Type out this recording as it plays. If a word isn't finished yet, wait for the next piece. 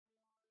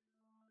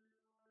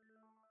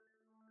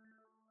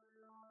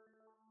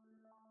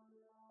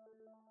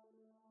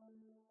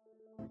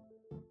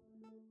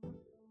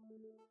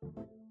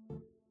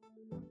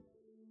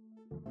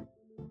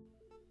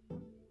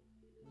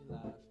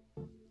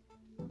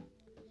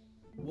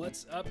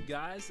What's up,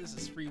 guys? This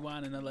is Free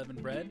Wine and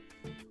Unleavened Bread.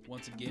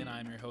 Once again,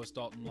 I'm your host,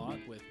 Dalton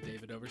Locke, with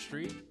David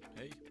Overstreet.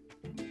 Hey.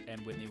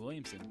 And Whitney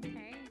Williamson.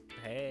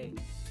 Hey.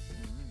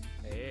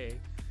 Hey. Hey.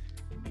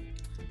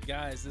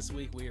 Guys, this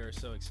week we are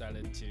so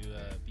excited to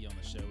be on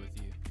the show with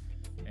you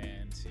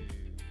and to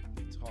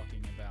be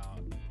talking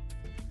about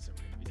the things that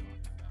we're going to be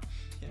talking about.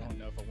 Yeah. I don't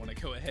know if I want to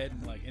go ahead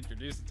and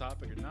introduce the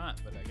topic or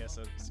not, but I guess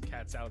it's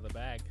cat's out of the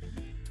bag.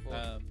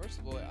 Well, first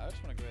of all, I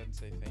just want to go ahead and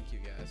say thank you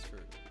guys for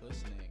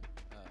listening.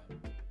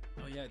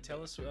 Oh yeah,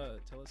 tell us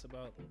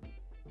about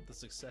the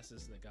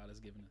successes that God has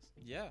given us.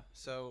 Yeah,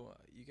 so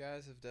you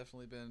guys have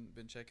definitely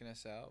been checking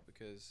us out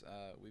because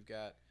we've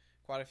got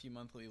quite a few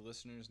monthly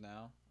listeners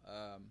now,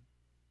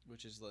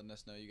 which is letting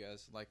us know you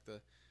guys like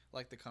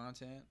the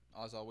content.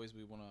 As always,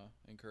 we want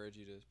to encourage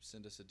you to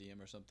send us a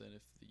DM or something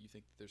if you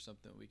think that there's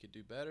something we could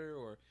do better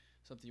or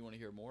something you want to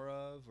hear more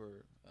of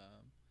or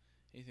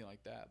anything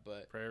like that.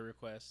 But prayer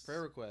requests,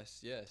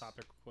 yes.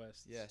 Topic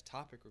requests, yes.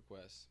 Topic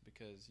requests,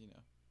 because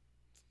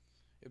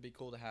it would be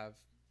cool to have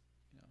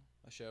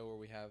a show where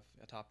we have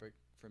a topic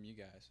from you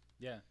guys.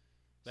 Yeah,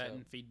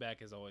 and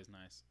feedback is always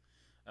nice.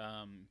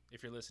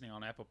 If you're listening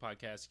on Apple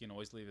Podcasts, you can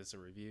always leave us a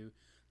review.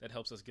 That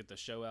helps us get the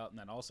show out, and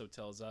that also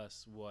tells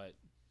us what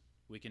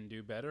we can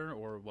do better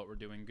or what we're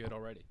doing good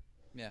already.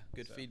 Yeah,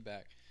 good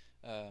feedback.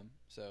 And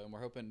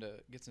we're hoping to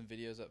get some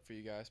videos up for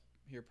you guys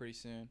here pretty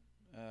soon,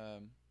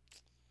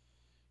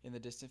 in the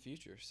distant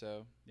future.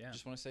 So yeah,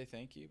 just want to say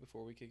thank you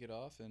before we kick it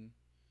off, and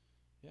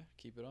yeah,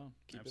 keep it on.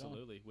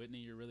 Absolutely. It on. Whitney,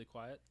 you're really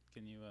quiet.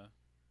 Can you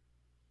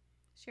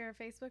share a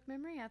Facebook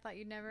memory? I thought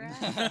you'd never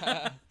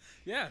ask.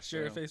 Yeah,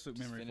 share a Facebook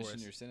memory for us. Finishing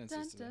your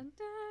sentences dun, dun,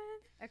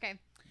 dun. Okay,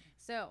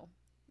 so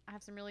I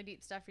have some really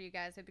deep stuff for you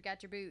guys. Hope you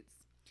got your boots.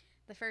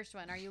 The first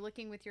one, are you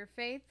looking with your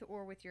faith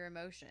or with your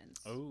emotions?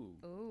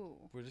 Oh.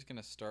 We're just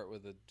going to start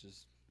with a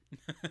just...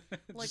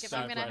 Look, if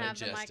I'm going to have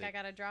the mic, I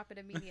got to drop it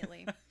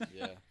immediately.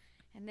 Yeah.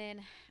 And then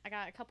I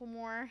got a couple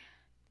more.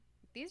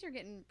 These are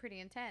getting pretty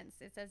intense.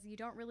 It says you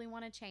don't really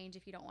want to change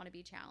if you don't want to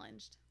be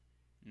challenged.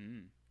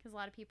 Because a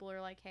lot of people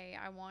are like, hey,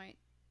 I want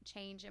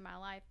change in my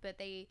life.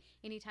 But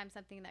anytime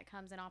something that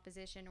comes in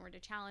opposition or to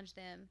challenge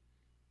them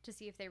to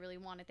see if they really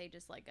want it, they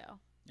just let go.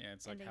 Yeah,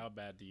 it's like, how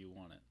bad do you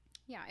want it?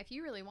 Yeah, if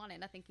you really want it,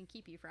 nothing can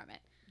keep you from it.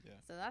 Yeah.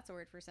 So that's a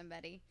word for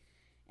somebody.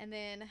 And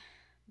then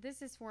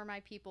this is for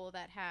my people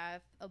that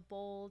have a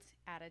bold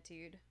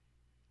attitude.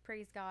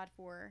 Praise God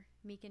for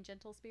meek and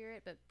gentle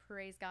spirit, but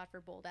praise God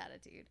for bold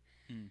attitude.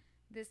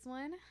 This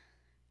one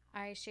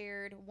I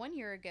shared 1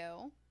 year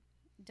ago.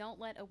 Don't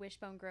let a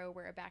wishbone grow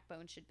where a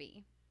backbone should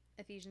be.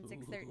 Ephesians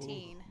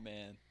 6:13.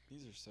 Man,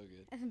 these are so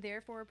good. And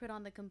therefore put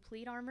on the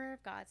complete armor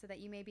of God so that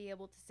you may be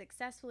able to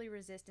successfully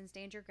resist and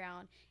stand your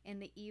ground in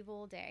the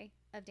evil day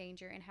of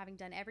danger, and having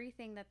done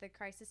everything that the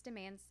crisis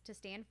demands, to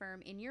stand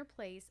firm in your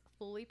place,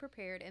 fully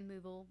prepared,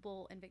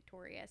 immovable, and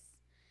victorious.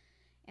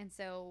 And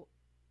so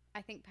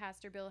I think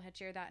Pastor Bill had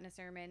shared that in a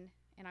sermon,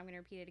 and I'm going to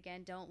repeat it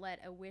again. Don't let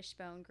a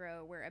wishbone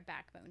grow where a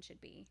backbone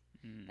should be.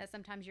 That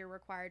sometimes you're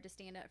required to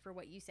stand up for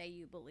what you say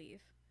you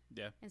believe.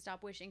 Yeah. And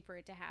stop wishing for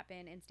it to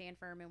happen and stand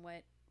firm in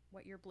what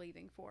you're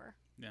believing for.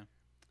 Yeah.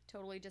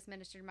 Totally just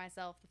ministered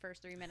myself the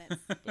first 3 minutes.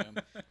 Boom.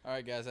 All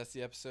right, guys, that's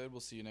the episode.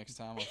 We'll see you next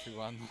time on Free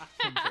Wine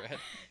and Bread.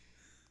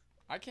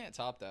 I can't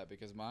top that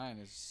because mine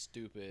is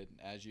stupid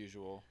as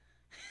usual.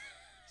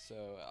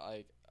 So,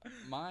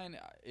 mine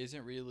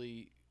isn't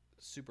really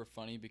super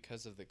funny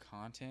because of the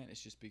content.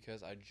 It's just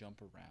because I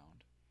jump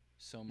around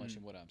so much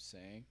in what I'm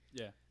saying.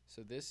 Yeah.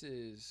 So this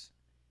is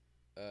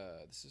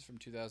from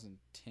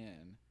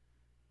 2010.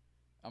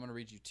 I'm going to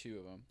read you two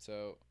of them.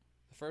 So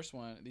the first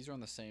one, these are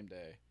on the same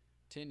day,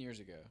 10 years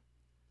ago.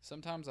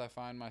 Sometimes I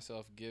find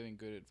myself giving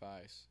good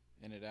advice,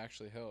 and it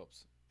actually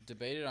helps.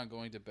 Debated on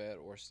going to bed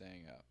or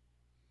staying up.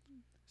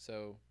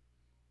 So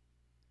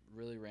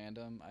really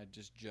random. I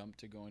just jumped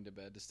to going to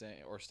bed to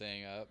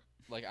staying up.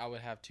 Like, I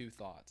would have two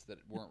thoughts that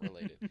weren't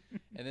related.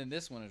 And then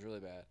this one is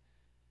really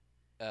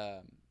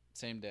bad.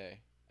 Same day.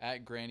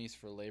 At Granny's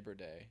for Labor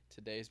Day.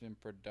 Today's been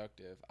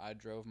productive. I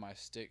drove my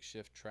stick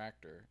shift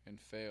tractor and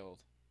failed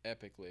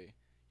epically.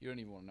 You don't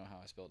even want to know how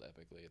I spelled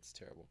epically. It's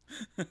terrible.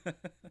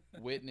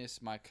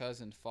 Witnessed my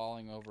cousin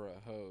falling over a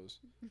hose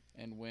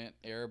and went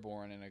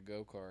airborne in a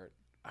go-kart.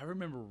 I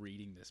remember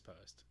reading this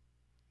post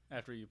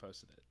after you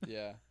posted it.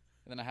 Yeah.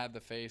 And then I had the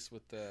face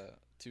with the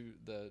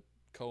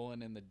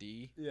colon and the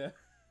D. Yeah.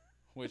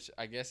 Which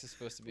I guess is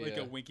supposed to be like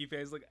a winky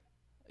face. Like,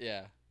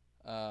 yeah.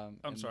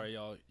 I'm sorry,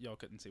 y'all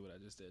couldn't see what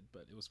I just did,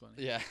 but it was funny.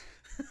 Yeah.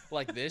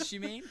 Like this, you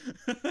mean?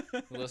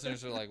 The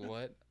listeners are like,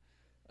 what?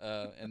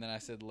 And then I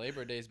said,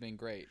 Labor Day's been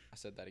great. I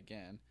said that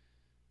again.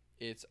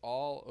 It's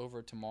all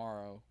over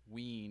tomorrow.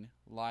 Ween.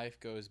 Life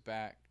goes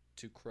back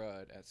to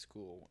crud at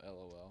school.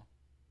 LOL.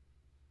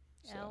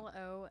 So,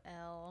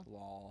 LOL.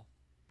 Lol.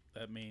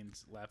 That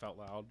means laugh out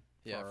loud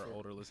for our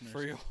older listeners.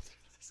 For your older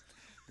listeners.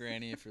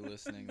 Granny, if you're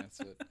listening, that's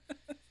what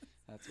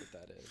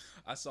that is.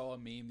 I saw a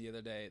meme the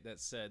other day that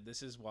said,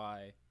 this is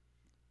why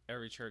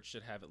every church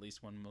should have at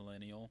least one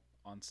millennial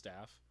on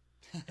staff.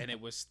 And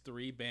it was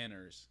 3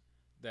 banners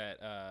that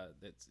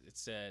it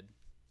said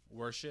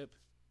worship,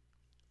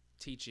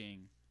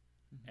 teaching,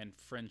 and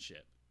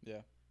friendship.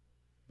 Yeah.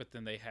 But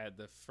then they had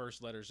the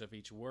first letters of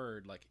each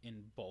word like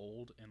in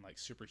bold and like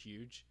super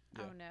huge.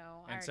 Yeah. Oh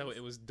no! And so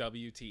it was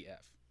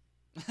WTF.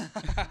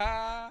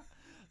 I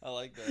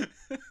like that.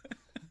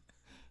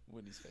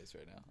 Whitney's face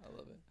right now. I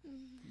love it.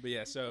 But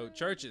yeah, so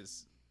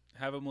churches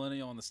have a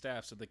millennial on the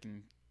staff so they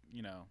can,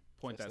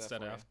 point Fix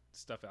that that for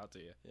stuff out to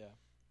you. Yeah.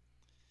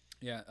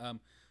 Yeah.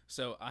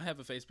 So I have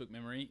a Facebook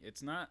memory.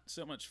 It's not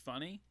so much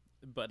funny,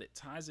 but it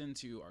ties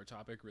into our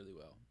topic really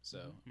well. So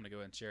I'm going to go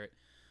ahead and share it.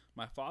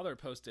 My father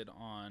posted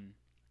on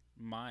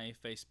my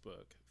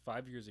Facebook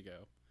 5 years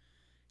ago.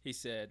 He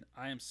said,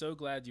 "I am so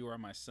glad you are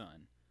my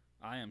son.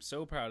 I am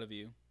so proud of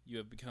you. You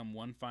have become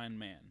one fine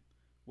man.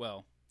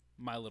 Well,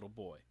 my little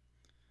boy.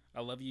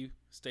 I love you.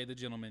 Stay the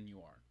gentleman you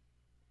are."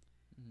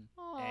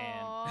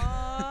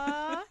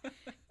 Aww,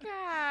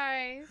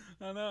 guys.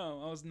 I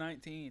know. I was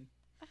 19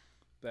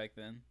 back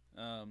then.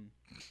 I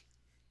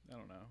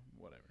don't know.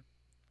 Whatever.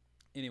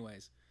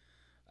 Anyways,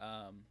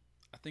 I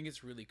think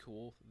it's really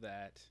cool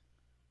that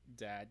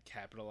Dad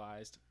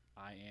capitalized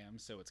I am.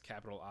 So it's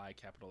capital I,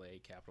 capital A,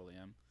 capital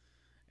M.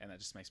 And that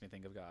just makes me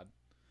think of God.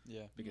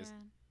 Yeah. Because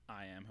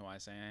I am who I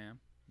say I am.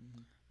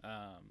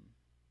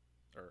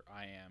 Or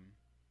I am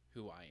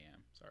who I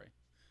am. Sorry.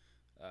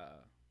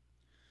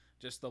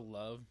 Just the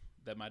love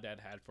that my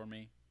dad had for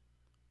me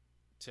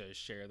to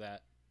share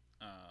that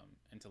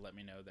and to let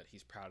me know that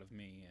he's proud of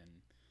me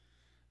and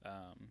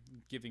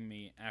giving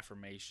me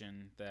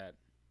affirmation that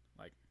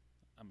like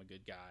I'm a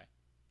good guy,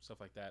 stuff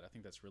like that. I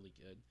think that's really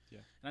good. Yeah.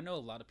 And I know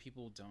a lot of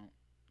people don't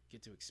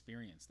get to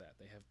experience that.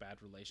 They have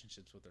bad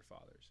relationships with their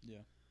fathers.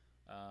 Yeah.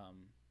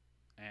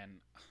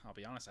 And I'll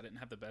be honest, I didn't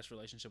have the best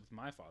relationship with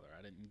my father.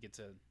 I didn't get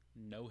to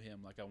know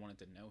him like I wanted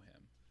to know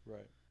him.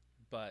 Right.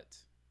 But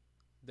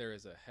there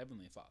is a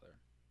heavenly Father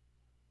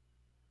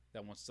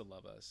that wants to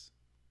love us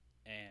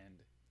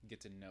and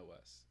get to know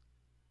us.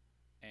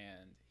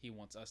 And he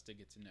wants us to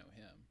get to know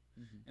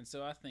him. And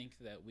so I think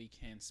that we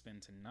can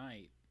spend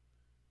tonight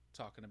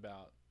talking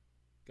about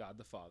God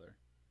the Father,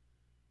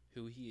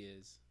 who he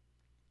is,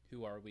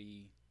 who are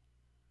we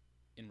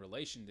in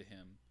relation to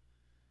him,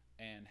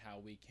 and how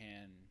we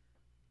can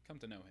come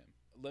to know him.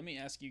 Let me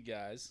ask you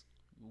guys,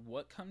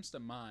 what comes to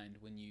mind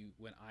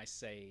when I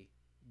say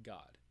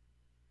God?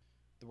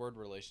 The word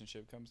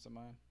relationship comes to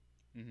mind,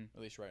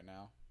 at least right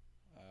now.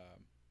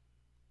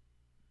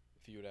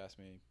 If you would ask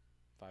me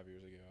 5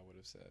 years ago, I would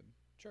have said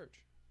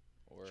church.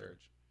 Or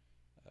church.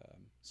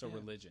 Yeah.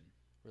 Religion.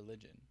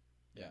 Religion.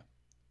 Yeah.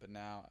 But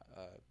now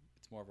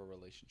it's more of a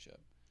relationship.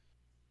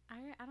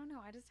 I don't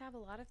know. I just have a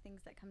lot of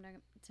things that come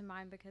to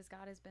mind because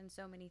God has been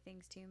so many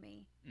things to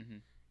me.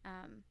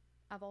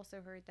 I've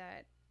also heard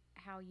that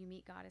how you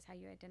meet God is how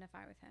you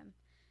identify with him.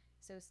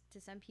 So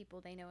to some people,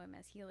 they know him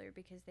as healer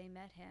because they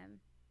met him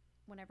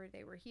whenever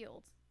they were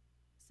healed.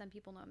 Some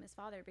people know him as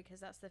father because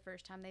that's the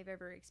first time they've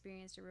ever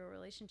experienced a real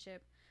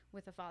relationship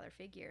with a father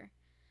figure.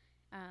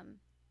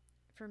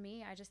 For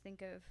me, I just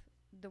think of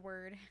the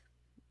word,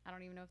 I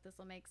don't even know if this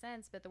will make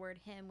sense, but the word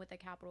him with a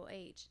capital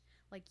H.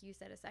 Like you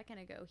said a second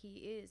ago,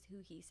 he is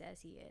who he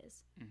says he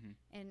is.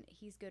 And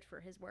he's good for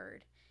his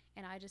word.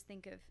 And I just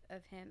think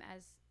of him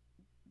as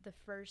the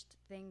first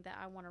thing that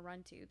I want to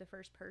run to, the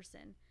first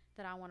person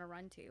that I want to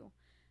run to.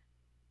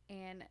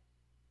 And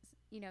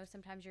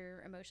sometimes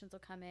your emotions will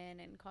come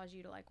in and cause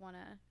you to like want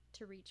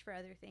to reach for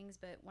other things,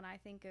 but when I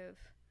think of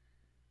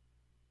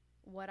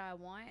what I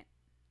want,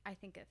 I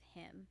think of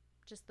him,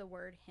 just the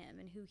word him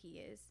and who he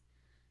is.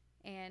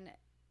 And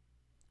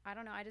I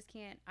don't know,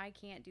 I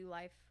can't do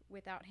life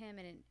without him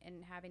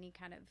and have any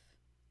kind of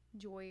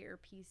joy or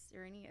peace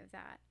or any of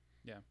that.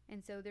 Yeah.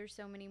 And so there's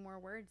so many more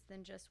words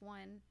than just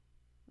one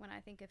when I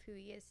think of who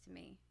he is to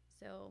me.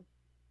 So,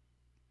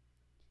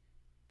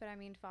 but I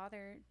mean,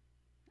 Father,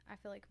 I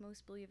feel like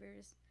most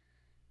believers,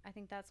 I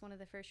think that's one of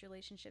the first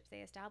relationships they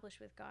establish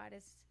with God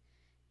is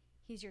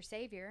he's your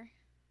savior.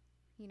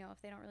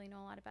 If they don't really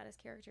know a lot about his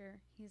character,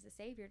 he's a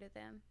savior to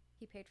them.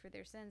 He paid for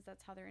their sins.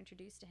 That's how they're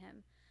introduced to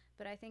him.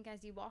 But I think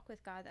as you walk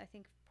with God, I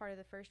think part of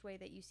the first way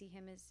that you see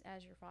him is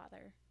as your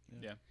father.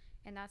 Yeah.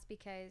 And that's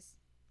because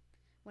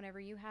whenever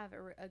you have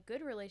a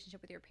good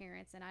relationship with your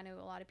parents, and I know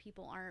a lot of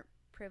people aren't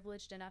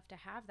privileged enough to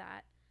have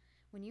that,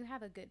 when you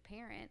have a good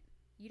parent,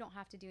 you don't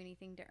have to do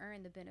anything to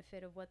earn the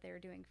benefit of what they're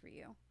doing for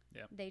you.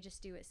 Yeah. They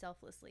just do it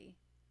selflessly.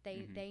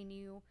 They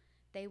knew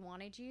they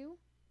wanted you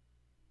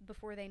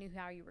before they knew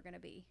how you were going to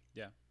be.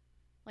 Yeah.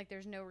 Like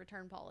there's no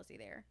return policy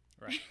there.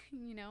 Right.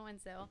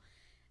 And so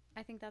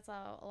I think that's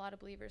how a lot of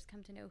believers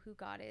come to know who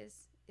God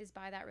is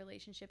by that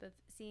relationship of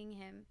seeing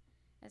him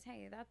as,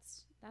 hey,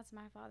 that's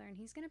my father and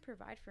he's going to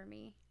provide for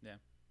me. Yeah.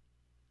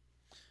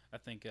 I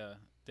think,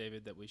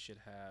 David, that we should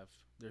have,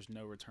 there's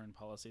no return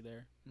policy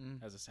there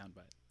as a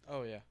soundbite.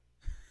 Oh, yeah.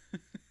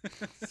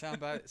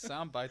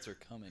 Sound bites are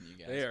coming, you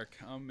guys. They are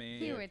coming.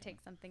 He would take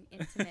something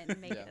intimate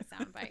and make it a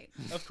sound bite.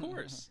 Of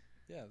course.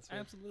 Yeah,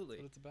 absolutely.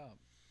 That's what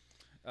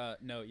it's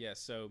about. No, yeah.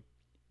 So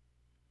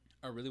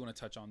I really want to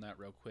touch on that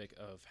real quick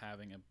of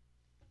having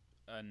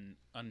an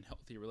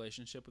unhealthy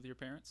relationship with your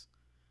parents.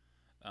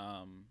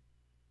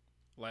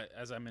 like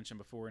as I mentioned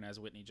before, and as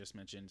Whitney just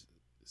mentioned,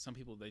 some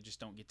people, they just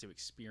don't get to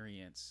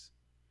experience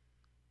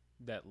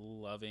that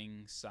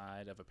loving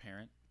side of a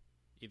parent.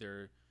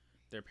 Either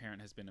their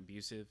parent has been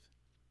abusive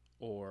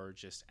or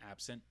just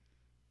absent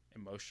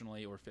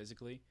emotionally or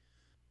physically.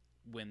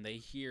 When they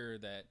hear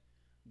that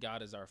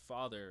God is our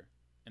Father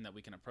and that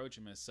we can approach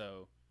him as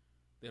so,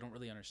 they don't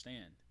really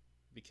understand,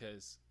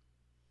 because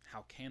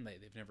how can they?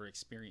 They've never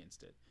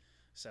experienced it.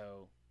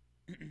 So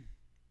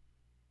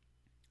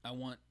I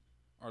want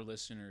our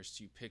listeners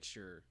to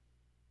picture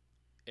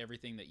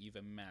everything that you've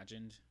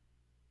imagined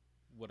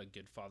what a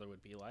good father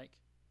would be like,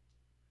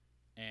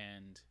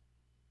 and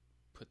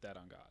put that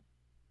on God.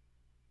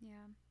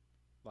 Yeah.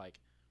 Like,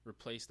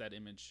 replace that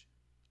image,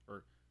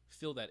 or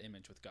fill that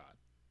image with God.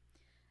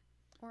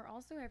 Or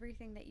also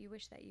everything that you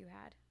wish that you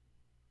had.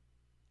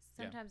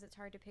 Sometimes it's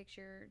hard to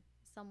picture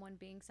someone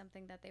being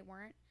something that they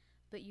weren't,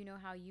 but you know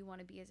how you want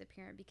to be as a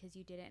parent because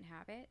you didn't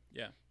have it.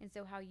 Yeah. And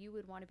so how you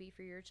would want to be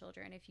for your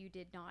children if you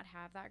did not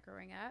have that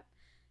growing up.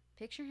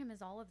 Picture him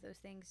as all of those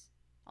things.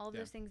 All of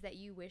those things that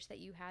you wish that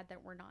you had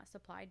that were not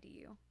supplied to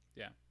you.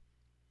 Yeah.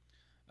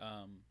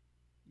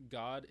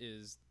 God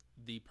is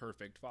the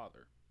perfect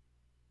Father.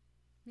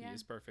 Yeah. He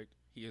is perfect.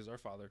 He is our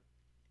Father.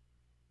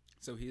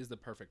 So he is the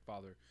perfect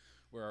Father.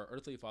 Where our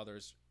earthly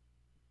fathers,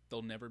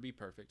 they'll never be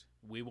perfect.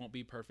 We won't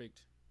be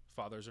perfect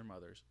fathers or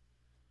mothers.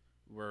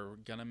 We're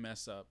going to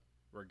mess up.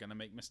 We're going to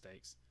make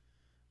mistakes.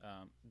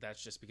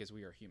 That's just because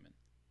we are human.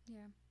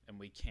 Yeah. And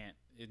we can't,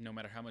 no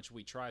matter how much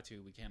we try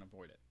to, we can't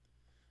avoid it.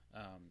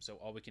 So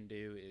all we can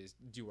do is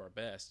do our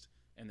best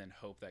and then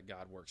hope that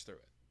God works through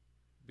it,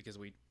 because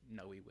we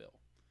know he will.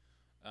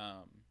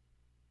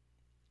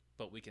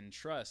 But we can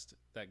trust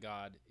that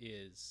God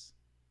is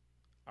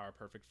our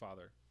perfect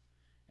Father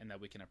and that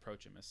we can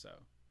approach him as so.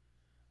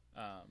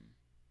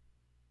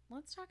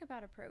 Let's talk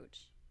about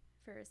approach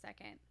for a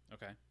second.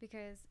 Okay.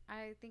 Because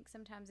I think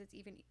sometimes it's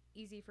even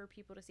easy for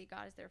people to see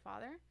God as their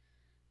father,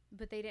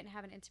 but they didn't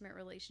have an intimate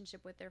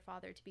relationship with their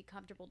father to be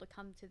comfortable to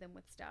come to them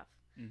with stuff.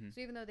 Mm-hmm. So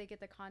even though they get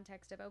the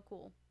context of, oh,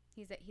 cool,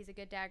 he's a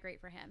good dad,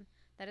 great for him,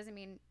 that doesn't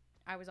mean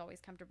I was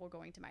always comfortable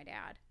going to my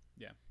dad.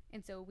 Yeah.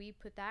 And so we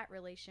put that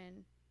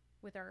relation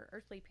with our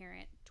earthly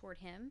parent toward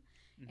him.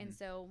 Mm-hmm. And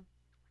so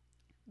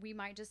we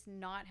might just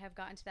not have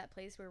gotten to that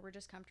place where we're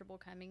just comfortable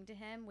coming to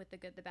him with the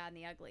good, the bad, and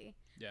the ugly.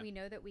 Yeah. We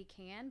know that we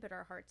can, but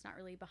our heart's not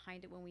really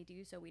behind it when we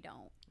do, so we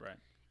don't. Right.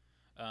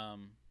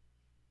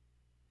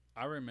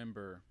 I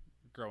remember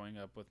growing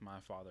up with my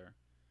father,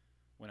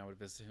 when I would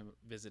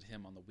visit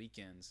him on the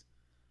weekends,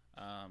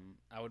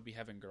 I would be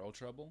having girl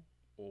trouble,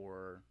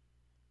 or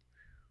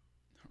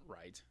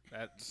right.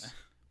 That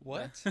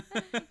What?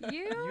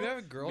 You have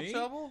a girl Me?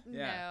 trouble?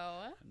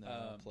 Yeah.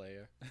 No,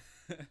 player.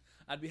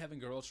 I'd be having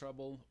girl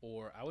trouble,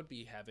 or I would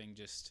be having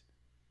just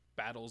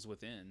battles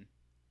within,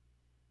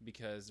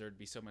 because there'd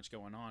be so much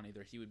going on.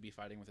 Either he would be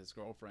fighting with his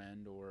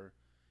girlfriend,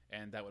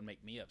 and that would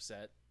make me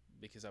upset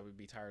because I would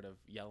be tired of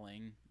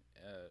yelling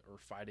or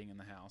fighting in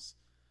the house,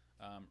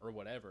 or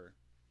whatever.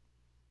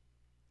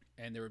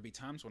 And there would be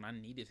times when I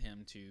needed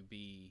him to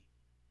be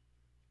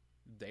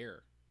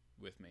there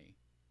with me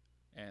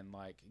and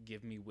like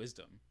give me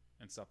wisdom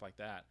and stuff like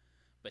that.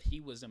 But he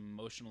was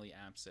emotionally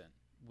absent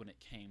when it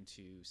came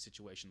to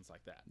situations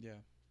like that.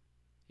 Yeah.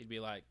 He'd be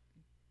like,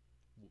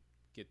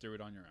 get through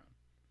it on your own.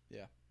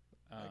 Yeah.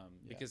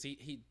 Because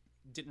he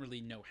didn't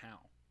really know how,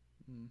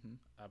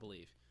 I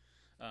believe.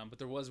 But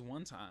there was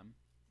one time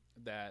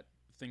that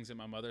things at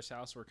my mother's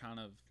house were kind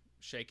of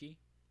shaky,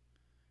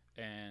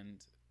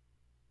 and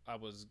I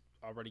was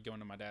already going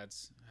to my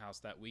dad's house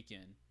that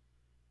weekend.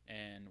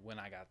 And when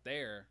I got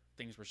there,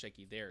 things were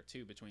shaky there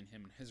too, between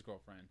him and his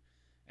girlfriend.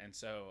 And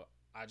so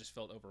I just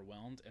felt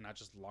overwhelmed, and I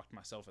just locked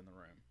myself in the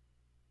room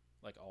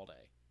like all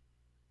day.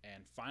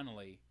 And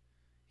finally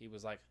he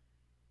was like,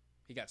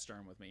 he got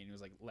stern with me, and he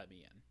was like, let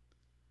me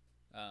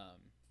in.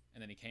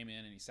 And then he came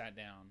in and he sat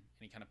down and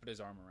he kind of put his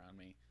arm around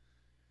me,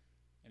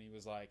 and he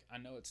was like, I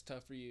know it's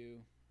tough for you.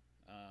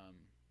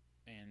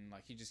 And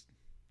like, he just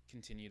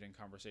continued in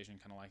conversation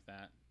kind of like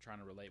that, trying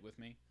to relate with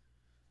me.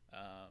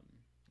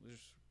 It was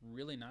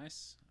really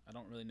nice. I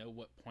don't really know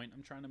what point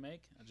I'm trying to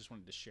make. I just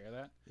wanted to share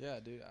that. Yeah,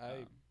 dude,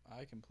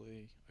 I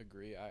completely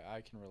agree.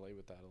 I can relate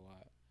with that a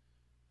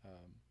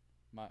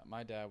lot.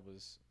 My dad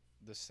was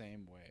the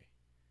same way.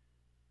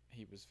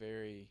 He was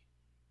very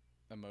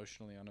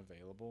emotionally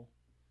unavailable,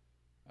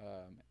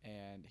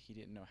 and he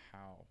didn't know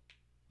how.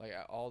 Like,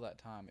 all that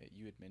time,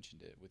 you had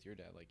mentioned it with your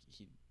dad, like,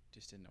 he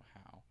just didn't know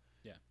how.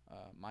 Yeah.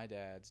 My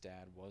dad's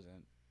dad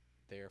wasn't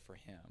there for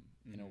him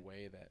in a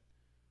way that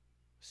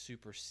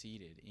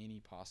superseded any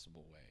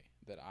possible way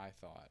that I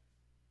thought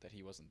that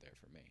he wasn't there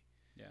for me.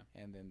 Yeah.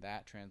 And then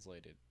that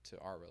translated to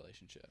our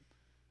relationship.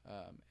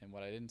 And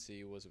what I didn't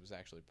see was it was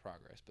actually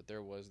progress, but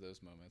there was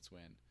those moments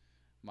when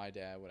my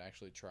dad would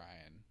actually try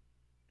and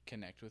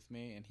connect with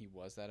me, and he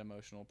was that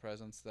emotional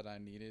presence that I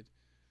needed.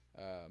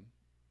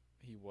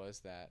 He was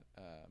that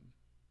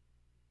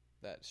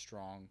that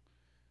strong,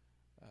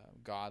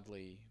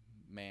 godly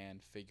man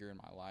figure in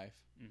my life,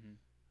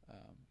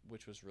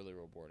 which was really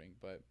rewarding.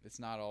 But it's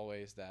not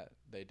always that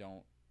they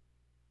don't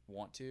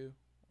want to,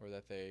 or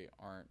that they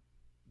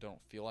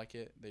don't feel like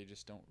it. They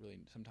just don't really,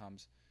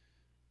 sometimes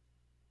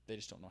they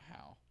just don't know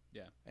how.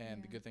 Yeah.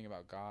 And the good thing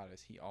about God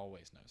is he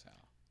always knows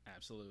how.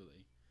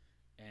 Absolutely.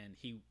 And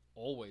he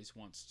always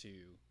wants to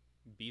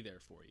be there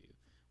for you.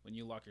 When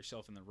you lock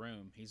yourself in the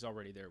room, he's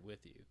already there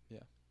with you.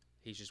 Yeah.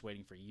 He's just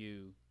waiting for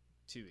you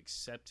to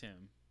accept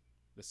him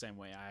the same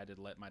way I had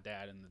to let my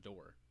dad in the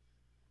door.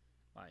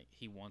 Like,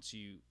 he wants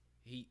you,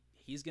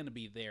 he's going to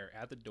be there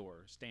at the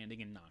door,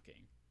 standing and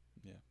knocking.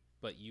 Yeah.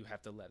 But you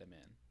have to let him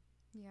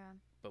in. Yeah.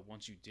 But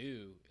once you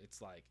do,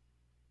 it's like,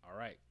 all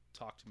right,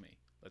 talk to me.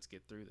 Let's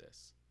get through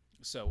this.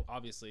 So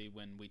obviously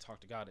when we talk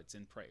to God, it's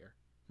in prayer.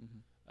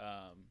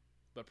 Mm-hmm.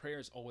 But prayer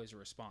is always a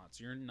response.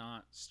 You're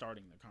not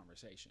starting the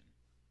conversation.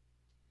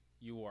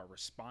 You are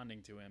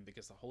responding to him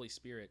because the Holy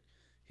Spirit,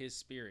 his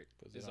Spirit,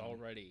 is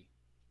already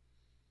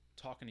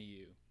talking to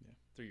you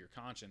through your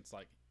conscience.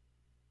 Like,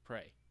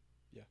 pray.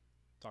 Yeah.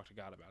 Talk to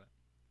God about it.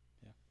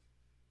 Yeah.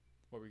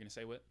 What were you going to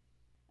say, Whit?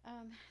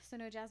 So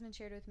no, Jasmine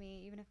shared with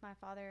me, even if my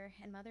father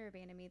and mother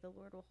abandon me, the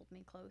Lord will hold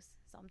me close.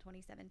 Psalm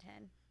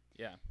 27:10.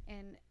 Yeah.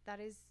 And that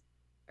is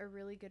a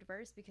really good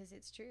verse because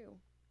it's true.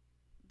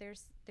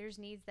 There's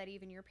needs that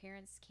even your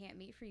parents can't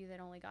meet for you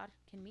that only God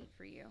can meet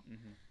for you.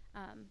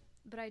 Mm-hmm.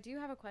 But I do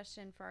have a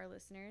question for our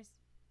listeners.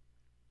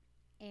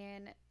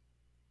 And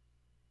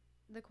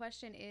the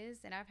question is,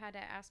 and I've had to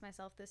ask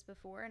myself this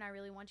before, and I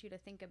really want you to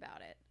think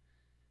about it.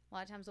 A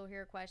lot of times we'll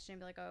hear a question and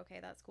be like, oh, okay,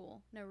 that's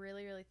cool. No,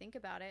 really, really think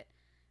about it.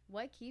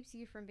 What keeps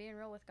you from being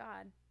real with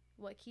God?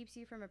 What keeps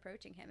you from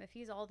approaching him? If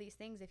he's all these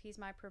things, if he's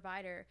my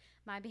provider,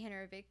 my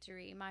banner of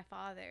victory, my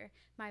father,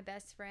 my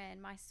best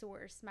friend, my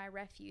source, my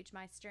refuge,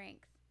 my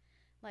strength,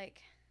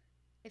 like,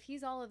 if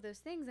he's all of those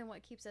things, then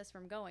what keeps us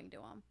from going to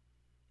him?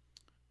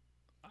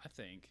 I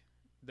think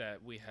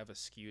that we have a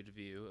skewed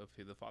view of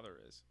who the Father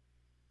is.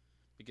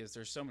 Because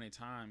there's so many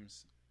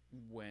times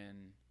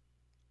when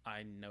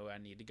I know I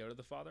need to go to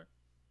the Father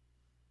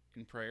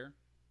in prayer,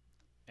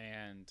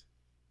 and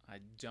I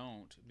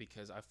don't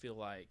because I feel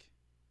like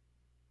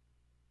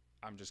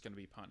I'm just going to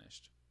be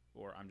punished,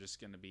 or I'm just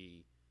going to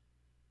be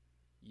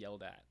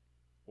yelled at,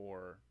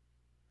 or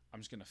I'm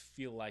just going to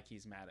feel like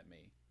he's mad at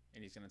me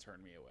and he's going to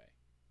turn me away.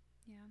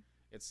 Yeah.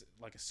 It's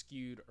like a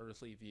skewed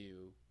earthly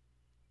view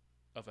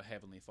of a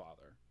heavenly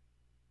Father.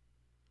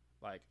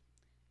 Like,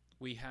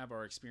 we have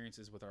our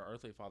experiences with our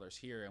earthly fathers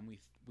here, and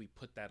we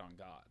put that on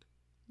God.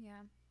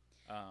 Yeah.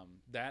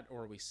 That,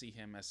 or we see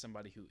him as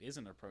somebody who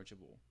isn't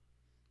approachable.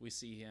 We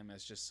see him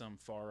as just some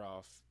far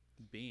off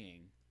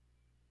being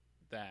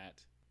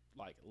that,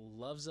 like,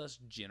 loves us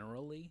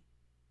generally.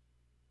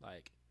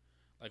 Like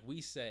we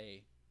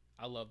say,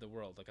 I love the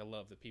world. Like, I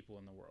love the people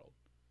in the world,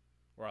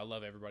 or I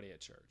love everybody at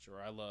church,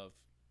 or I love,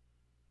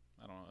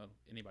 I don't know,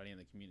 anybody in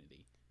the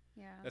community.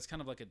 Yeah. That's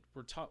kind of like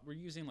we're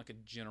using like a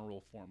general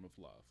form of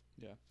love.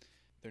 Yeah.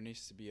 There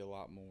needs to be a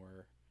lot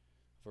more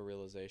of a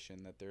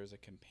realization that there's a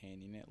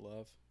companionate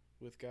love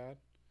with God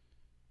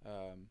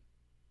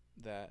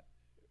that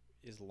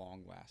is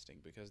long lasting,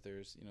 because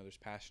there's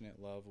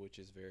passionate love, which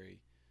is very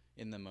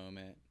in the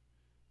moment,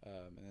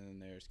 and then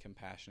there's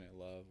compassionate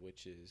love,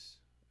 which is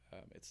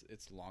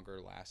it's longer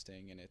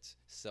lasting and it's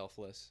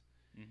selfless.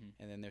 Mm-hmm.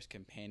 And then there's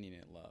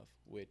companionate love,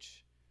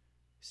 which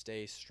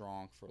stays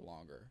strong for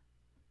longer.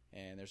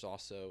 And there's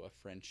also a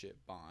friendship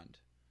bond,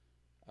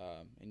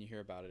 and you hear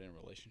about it in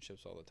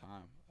relationships all the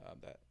time,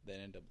 that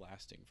end up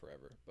lasting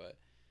forever. But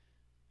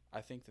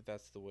I think that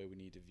that's the way we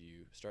need to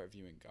start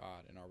viewing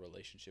God and our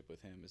relationship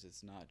with him. Is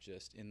it's not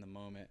just in the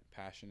moment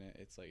passionate.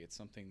 It's like it's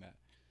something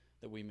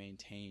that we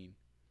maintain,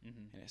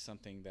 mm-hmm. and it's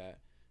something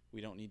that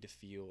we don't need to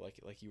feel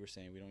like you were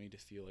saying. We don't need to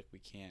feel like we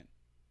can't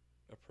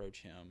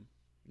approach him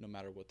no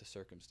matter what the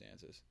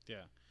circumstances.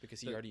 Yeah.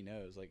 Because he already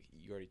knows, like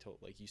you already told,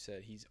 like you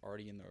said, he's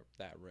already in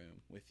that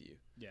room with you.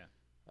 Yeah.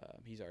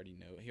 He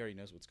already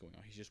knows what's going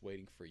on. He's just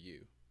waiting for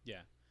you.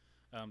 Yeah.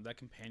 That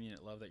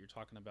companionate love that you're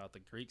talking about, the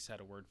Greeks had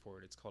a word for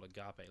it. It's called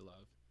agape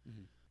love.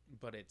 Mm-hmm.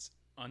 But it's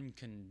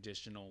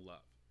unconditional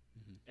love.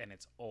 Mm-hmm. And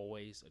it's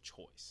always a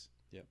choice.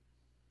 Yep.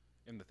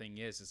 And the thing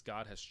is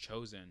God has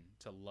chosen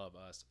to love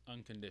us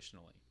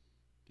unconditionally.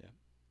 Yeah.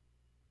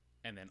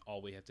 And then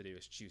all we have to do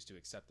is choose to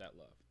accept that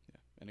love. Yeah.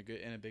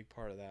 And a big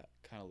part of that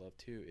kind of love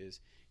too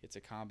is it's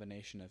a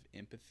combination of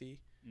empathy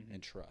mm-hmm.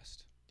 and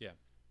trust. Yeah.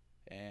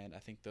 And I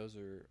think those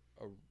are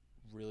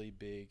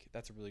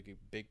that's a really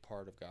big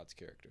part of God's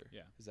character.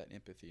 Yeah. Is that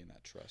empathy and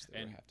that trust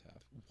that we have to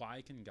have.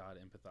 Why can God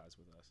empathize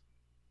with us?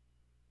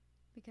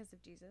 Because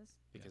of Jesus.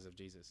 Because of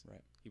Jesus.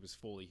 Right. He was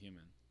fully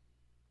human.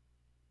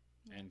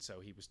 Yeah. And so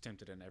he was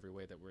tempted in every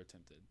way that we're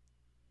tempted.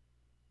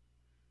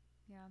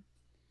 Yeah.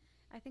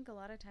 I think a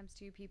lot of times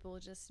too, people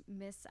just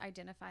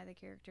misidentify the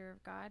character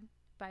of God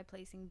by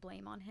placing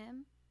blame on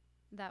him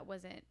that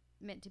wasn't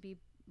meant to be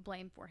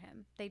blame for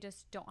him. They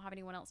just don't have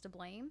anyone else to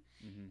blame.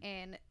 Mm-hmm.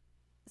 And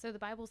so the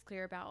Bible's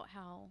clear about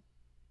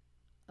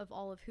of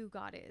all of who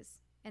God is,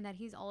 and that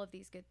he's all of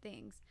these good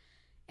things.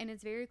 And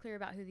it's very clear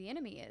about who the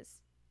enemy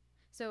is.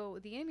 So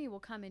the enemy will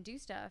come and do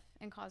stuff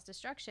and cause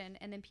destruction,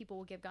 and then people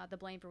will give God the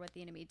blame for what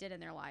the enemy did in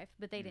their life,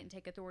 but they didn't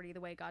take authority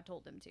the way God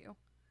told them to.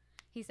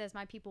 He says,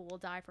 my people will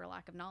die for a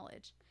lack of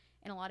knowledge.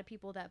 And a lot of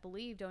people that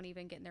believe don't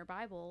even get in their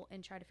Bible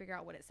and try to figure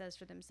out what it says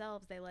for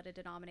themselves. They let a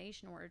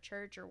denomination or a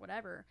church or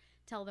whatever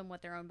tell them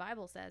what their own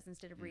Bible says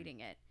instead of reading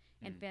it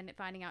and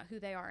finding out who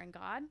they are in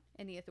God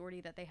and the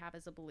authority that they have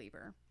as a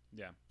believer.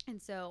 Yeah.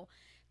 And so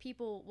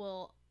people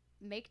will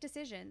make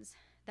decisions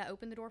that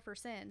open the door for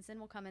sin. Sin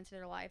will come into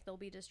their life. They'll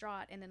be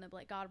distraught. And then they'll be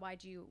like, God,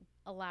 why'd you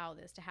allow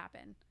this to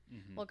happen?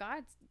 Well,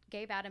 God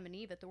gave Adam and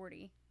Eve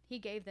authority. He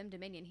gave them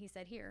dominion. He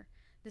said, here,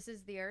 this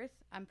is the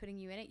earth. I'm putting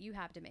you in it. You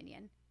have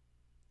dominion.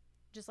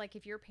 Just like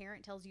if your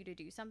parent tells you to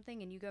do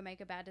something and you go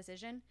make a bad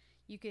decision,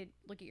 you could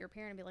look at your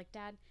parent and be like,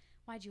 Dad,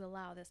 why'd you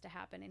allow this to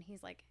happen? And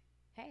he's like,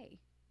 hey,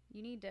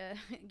 you need to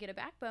get a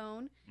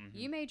backbone.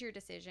 You made your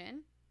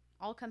decision.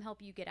 I'll come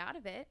help you get out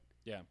of it.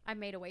 Yeah. I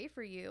made a way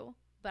for you,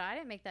 but I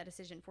didn't make that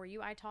decision for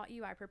you. I taught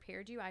you. I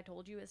prepared you. I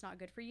told you it's not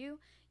good for you.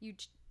 You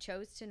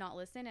chose to not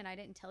listen, and I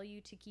didn't tell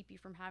you to keep you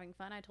from having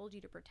fun. I told you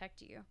to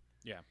protect you.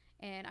 Yeah.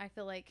 And I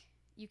feel like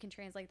you can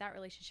translate that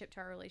relationship to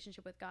our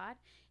relationship with God,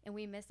 and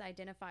we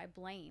misidentify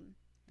blame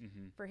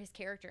for his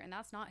character, and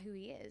that's not who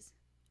he is.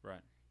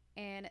 Right.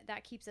 And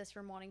that keeps us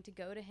from wanting to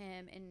go to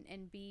him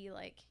and be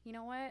like, you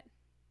know what?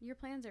 Your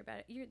plans are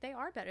better. They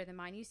are better than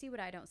mine. You see what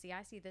I don't see.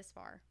 I see this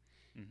far.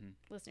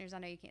 Listeners, I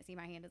know you can't see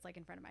my hand. It's like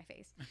in front of my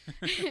face.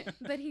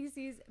 But he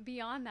sees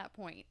beyond that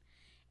point.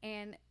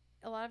 And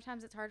a lot of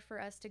times it's hard for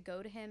us to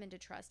go to him and to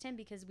trust him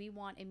because we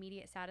want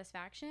immediate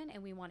satisfaction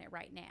and we want it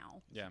right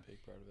now. Yeah. That's a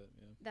big part of it.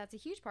 Yeah. That's a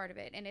huge part of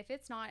it. And if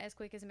it's not as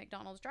quick as a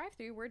McDonald's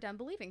drive-thru, we're done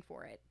believing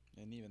for it.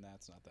 And even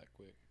that's not that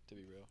quick, to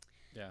be real.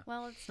 Yeah.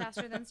 Well, it's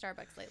faster than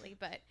Starbucks lately,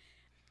 but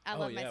I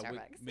love my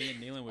Starbucks. Me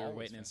and Nealon, we were Always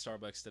waiting in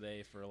Starbucks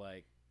today for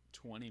like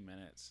 20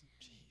 minutes.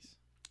 Jeez.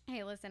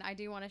 Hey, listen, I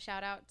do want to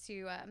shout out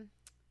to,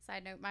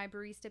 side note, my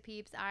barista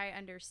peeps. I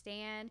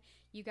understand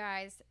you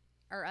guys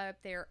are up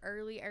there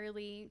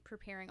early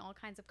preparing all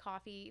kinds of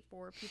coffee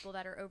for people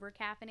that are over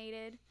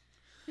caffeinated.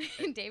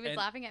 David's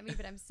laughing at me,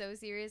 but I'm so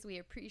serious. We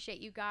appreciate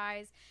you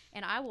guys,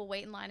 and I will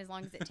wait in line as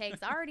long as it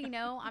takes. I already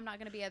know I'm not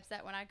going to be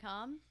upset when I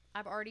come.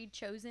 I've already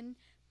chosen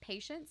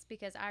patience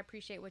because I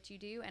appreciate what you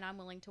do, and I'm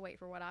willing to wait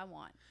for what I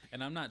want.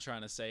 And I'm not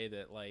trying to say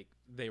that like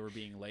they were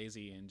being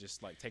lazy and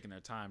just like taking their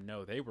time.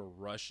 No, they were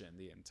rushing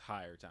the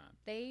entire time.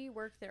 They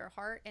worked their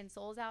heart and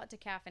souls out to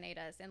caffeinate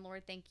us, and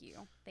Lord, thank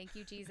you. Thank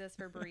you, Jesus,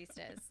 for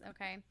baristas.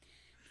 Okay.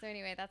 So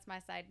anyway, that's my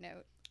side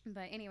note.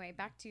 But anyway,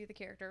 back to the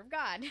character of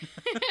God.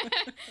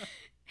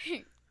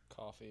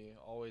 Coffee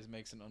always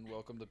makes an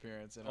unwelcomed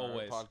appearance in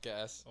Always. our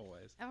podcast.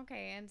 Always.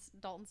 Okay, and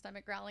Dalton's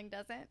stomach growling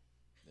doesn't.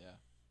 Yeah.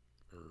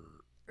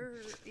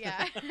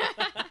 Yeah.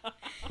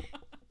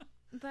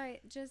 But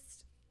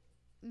just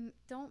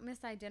don't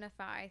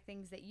misidentify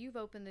things that you've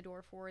opened the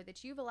door for,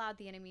 that you've allowed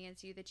the enemy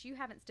into, that you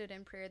haven't stood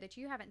in prayer, that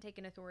you haven't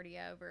taken authority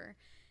over,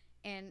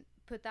 and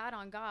put that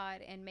on God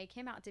and make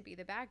him out to be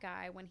the bad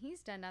guy when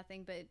he's done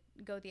nothing but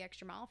go the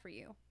extra mile for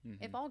you.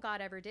 If all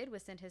God ever did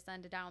was send his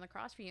son to die on the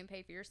cross for you and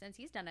pay for your sins,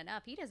 he's done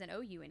enough. He doesn't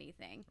owe you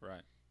anything.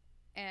 Right.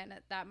 And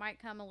that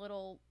might come a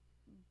little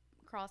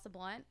cross a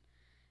blunt.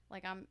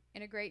 Like, I'm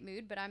in a great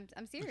mood, but I'm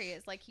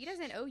serious. Like, he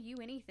doesn't owe you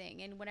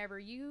anything. And whenever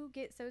you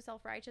get so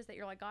self-righteous that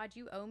you're like, God,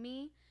 you owe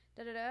me,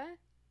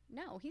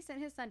 no, he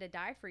sent his son to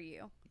die for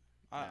you.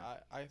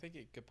 I think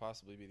it could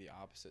possibly be the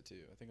opposite,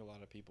 too. I think a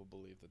lot of people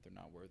believe that they're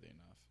not worthy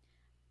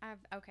enough.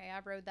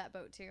 I've rode that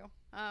boat, too.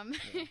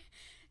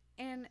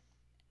 And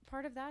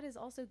part of that is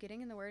also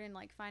getting in the Word and,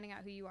 like, finding out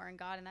who you are in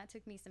God. And that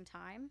took me some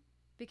time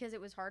because it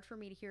was hard for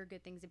me to hear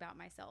good things about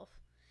myself.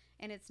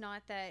 And it's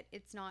not that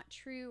it's not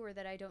true or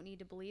that I don't need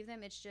to believe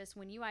them. It's just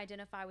when you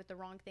identify with the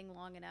wrong thing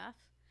long enough,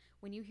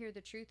 when you hear the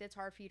truth, it's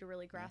hard for you to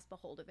really grasp a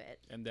hold of it.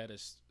 And that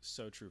is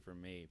so true for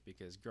me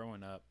because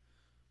growing up,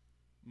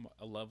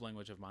 a love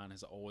language of mine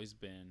has always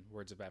been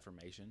words of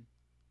affirmation.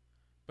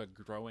 But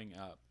growing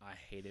up, I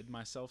hated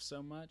myself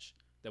so much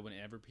that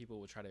whenever people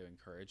would try to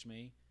encourage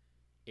me,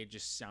 it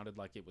just sounded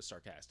like it was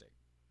sarcastic.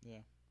 Yeah.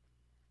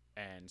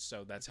 And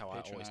so that's how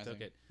I always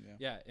took it.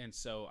 Yeah. And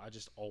so I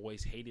just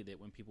always hated it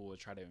when people would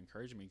try to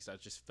encourage me because I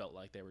just felt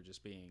like they were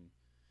just being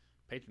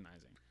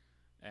patronizing.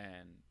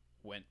 And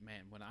when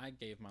I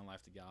gave my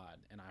life to God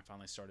and I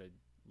finally started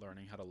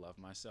learning how to love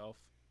myself,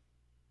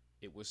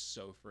 it was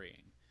so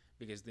freeing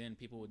because then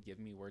people would give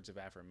me words of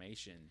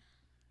affirmation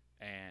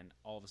and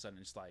all of a sudden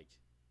it's like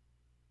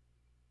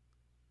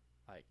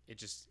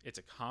it's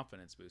a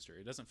confidence booster.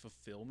 It doesn't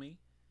fulfill me,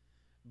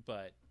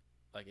 but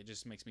like it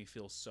just makes me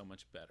feel so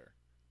much better.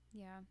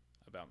 Yeah.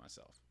 About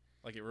myself.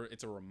 Like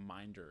it's a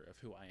reminder of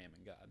who I am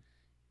in God.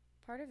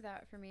 Part of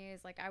that for me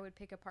is like I would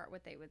pick apart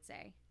what they would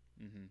say.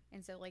 Mm-hmm.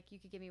 And so like you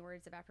could give me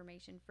words of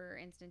affirmation. For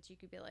instance, you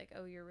could be like,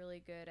 oh, you're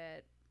really good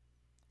at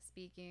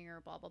speaking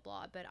or blah, blah,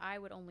 blah. But I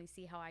would only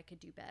see how I could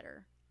do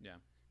better. Yeah.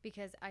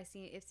 Because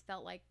it's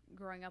felt like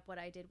growing up what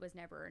I did was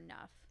never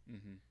enough.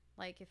 Mm-hmm.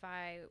 Like if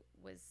I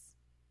was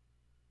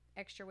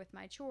extra with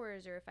my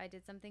chores or if I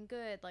did something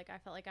good, like I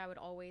felt like I would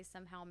always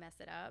somehow mess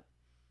it up.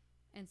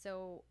 And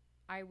so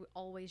I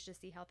always just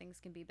see how things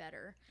can be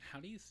better. How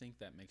do you think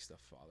that makes the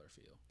Father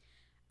feel?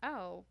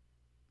 Oh,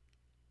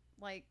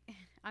 like,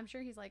 I'm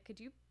sure he's like, could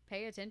you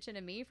pay attention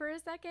to me for a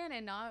second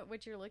and not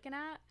what you're looking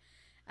at.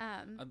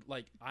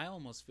 Like, I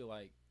almost feel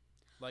like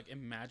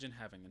imagine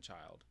having a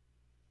child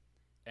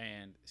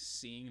and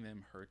seeing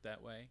them hurt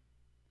that way.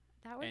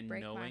 That would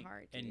break my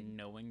heart, dude. And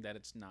knowing that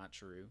it's not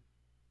true.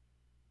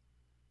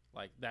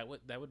 Like, that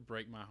would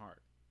break my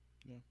heart.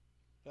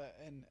 Yeah.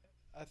 And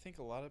I think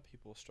a lot of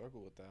people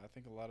struggle with that. I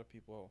think a lot of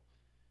people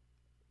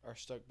are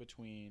stuck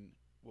between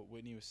what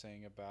Whitney was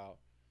saying about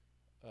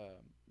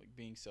like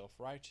being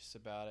self-righteous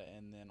about it,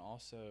 and then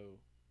also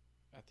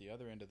at the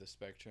other end of the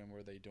spectrum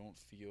where they don't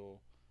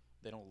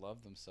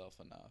love themselves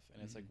enough.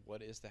 And it's like,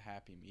 what is the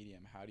happy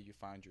medium? How do you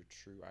find your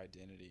true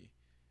identity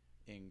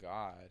in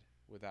God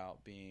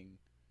without being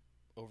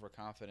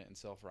overconfident and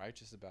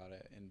self-righteous about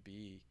it, and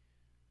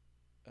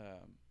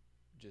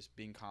just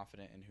being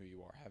confident in who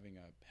you are, having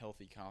a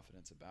healthy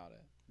confidence about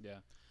it? Yeah.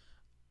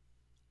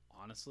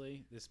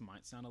 Honestly, this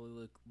might sound a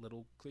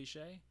little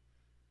cliche,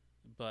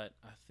 but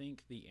I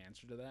think the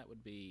answer to that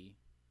would be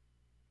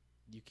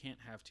you can't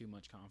have too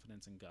much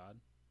confidence in God.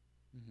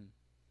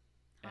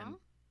 And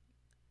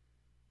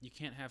you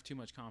can't have too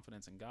much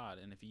confidence in God.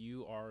 And if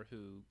you are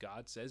who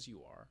God says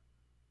you are,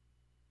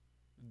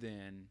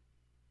 then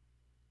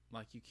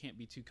like you can't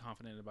be too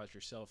confident about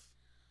yourself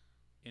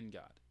in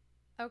God.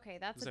 Okay,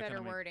 that's a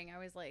better wording. I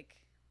was like,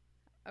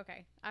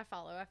 okay, I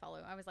follow.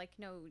 I was like,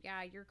 no,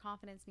 yeah, your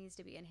confidence needs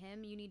to be in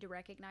him. You need to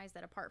recognize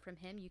that apart from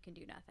him, you can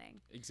do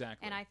nothing.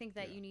 Exactly. And I think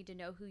that you need to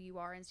know who you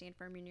are and stand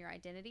firm in your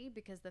identity,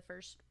 because the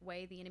first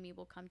way the enemy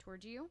will come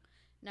towards you,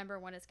 number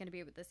one, it's going to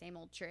be with the same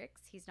old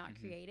tricks. He's not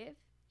creative.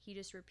 He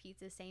just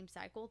repeats the same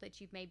cycle that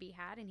you've maybe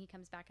had, and he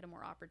comes back at a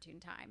more opportune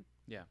time.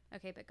 Yeah.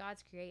 Okay, but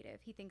God's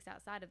creative. He thinks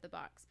outside of the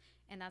box.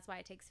 And that's why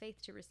it takes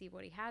faith to receive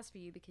what he has for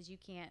you, because you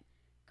can't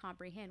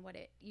comprehend what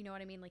it, you know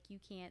what I mean? Like, you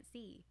can't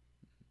see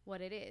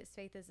what it is.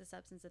 Faith is the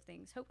substance of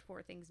things hoped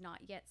for, things not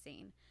yet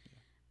seen. Yeah.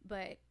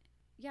 But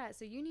yeah,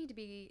 so you need to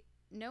be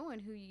knowing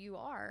who you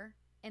are,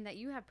 and that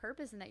you have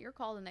purpose, and that you're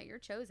called, and that you're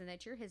chosen,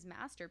 that you're his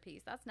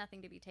masterpiece. That's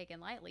nothing to be taken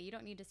lightly. You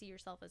don't need to see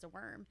yourself as a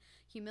worm.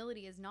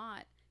 Humility is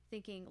not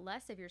thinking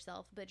less of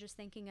yourself, but just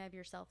thinking of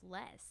yourself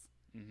less.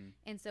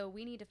 And so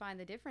we need to find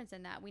the difference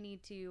in that. We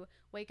need to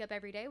wake up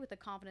every day with the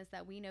confidence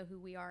that we know who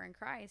we are in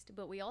Christ,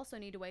 but we also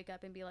need to wake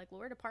up and be like,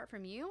 Lord, apart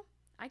from you,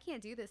 I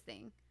can't do this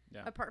thing.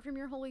 Yeah. Apart from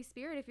your Holy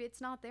Spirit, if it's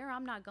not there,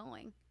 I'm not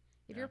going.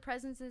 If your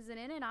presence isn't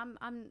in it, I'm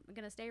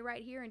going to stay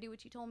right here and do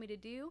what you told me to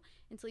do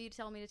until you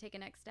tell me to take a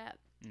next step.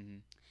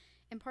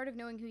 And part of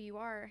knowing who you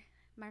are,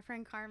 my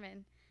friend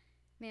Carmen,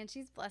 man,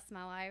 she's blessed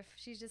my life.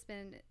 She's just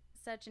been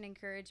such an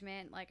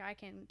encouragement. Like, I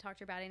can talk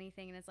to her about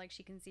anything, and it's like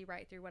she can see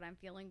right through what I'm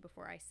feeling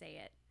before I say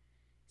it.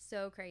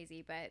 So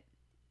crazy, but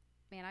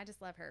man, I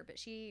just love her. But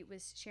she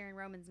was sharing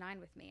Romans 9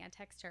 with me. I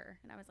text her,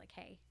 and I was like,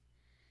 hey,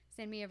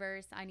 send me a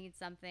verse. I need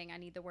something. I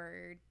need the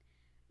word.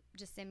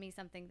 Just send me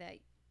something that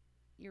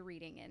you're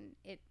reading. And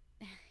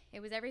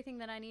it was everything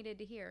that I needed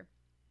to hear.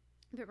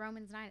 But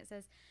Romans 9, it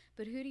says,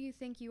 but who do you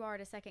think you are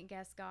to second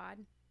guess God?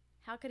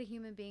 How could a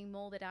human being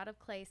molded out of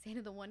clay say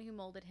to the one who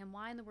molded him,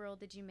 why in the world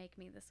did you make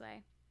me this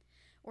way?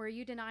 Or are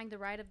you denying the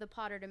right of the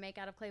potter to make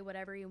out of clay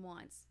whatever he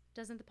wants?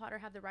 Doesn't the potter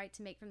have the right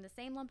to make from the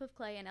same lump of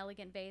clay an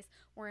elegant vase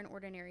or an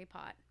ordinary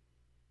pot?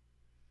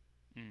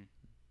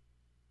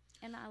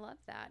 And I love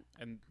that.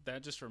 And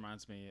that just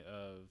reminds me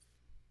of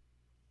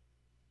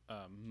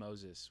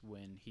Moses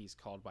when he's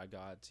called by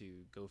God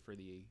to go for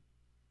the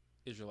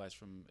Israelites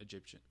from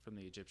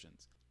the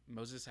Egyptians.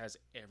 Moses has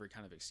every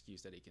kind of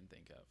excuse that he can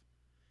think of.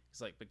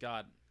 He's like, but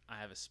God, I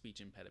have a speech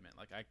impediment.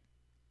 Like,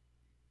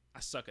 I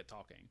suck at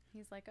talking.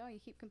 He's like, oh, you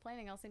keep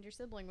complaining, I'll send your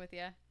sibling with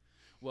you.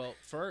 Well,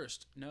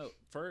 first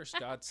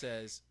God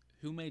says,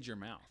 who made your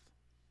mouth?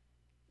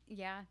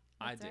 Yeah,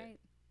 I did. Right.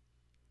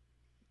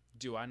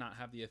 Do I not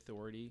have the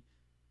authority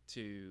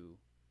to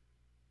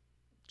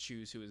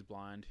choose who is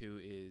blind, who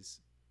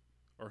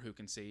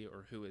can see,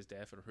 or who is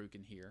deaf, or who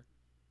can hear?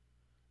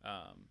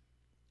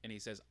 And he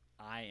says,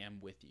 I am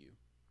with you.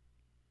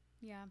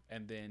 Yeah.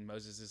 And then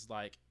Moses is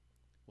like,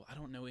 well, I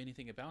don't know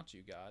anything about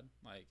you, God.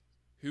 Like,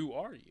 who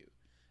are you?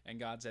 And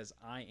God says,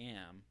 I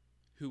am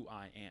who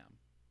I am.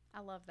 I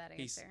love that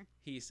answer.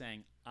 He's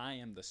saying, I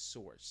am the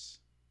source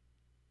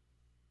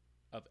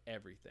of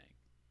everything.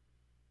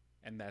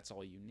 And that's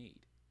all you need.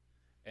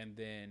 And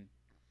then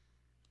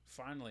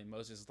finally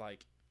Moses is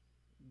like,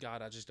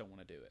 God, I just don't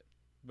want to do it.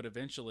 But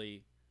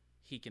eventually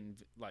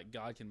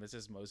God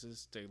convinces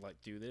Moses to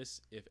do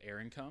this if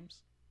Aaron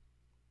comes.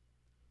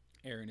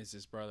 Aaron is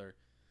his brother.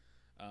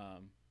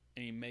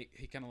 And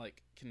he kind of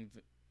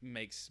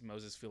makes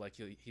Moses feel like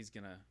he's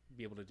going to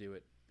be able to do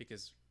it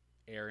because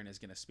Aaron is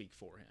going to speak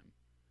for him.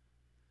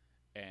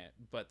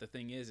 But the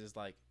thing is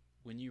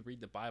when you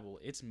read the Bible,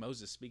 it's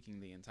Moses speaking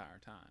the entire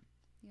time.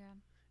 Yeah.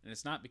 And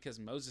it's not because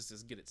Moses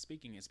is good at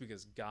speaking, it's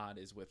because God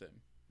is with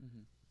him.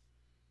 Mm-hmm.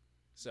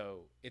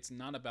 So it's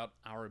not about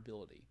our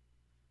ability.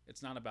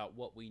 It's not about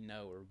what we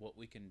know or what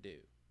we can do.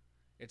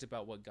 It's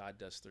about what God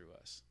does through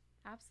us.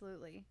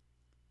 Absolutely.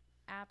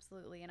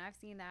 Absolutely. And I've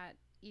seen that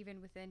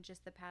even within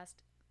just the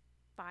past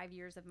 5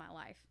 years of my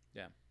life.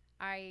 Yeah.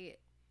 I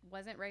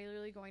wasn't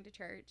regularly going to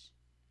church.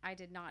 I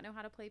did not know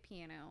how to play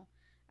piano.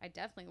 I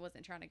definitely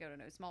wasn't trying to go to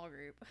no small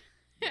group.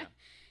 Yeah.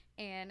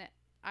 And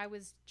I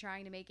was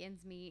trying to make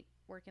ends meet,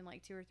 working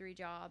like 2 or 3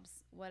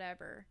 jobs,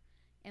 whatever.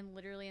 And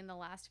literally in the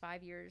last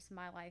 5 years,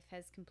 my life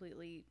has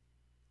completely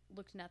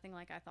looked nothing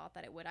like I thought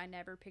that it would. I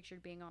never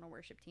pictured being on a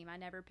worship team. I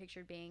never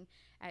pictured being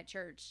at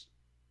church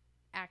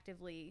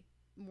actively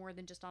more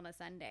than just on a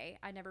Sunday.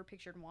 I never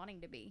pictured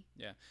wanting to be.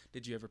 Yeah.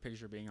 Did you ever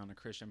picture being on a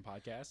Christian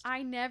podcast?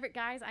 I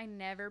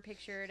never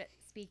pictured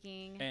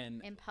speaking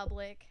in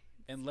public.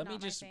 And let me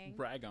just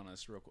brag on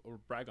us or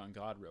brag on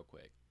God real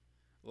quick.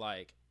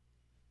 Like,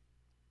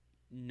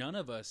 none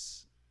of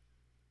us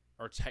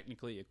are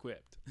technically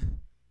equipped.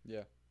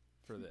 Yeah.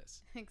 For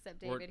this. Except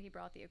David, he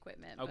brought the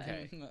equipment.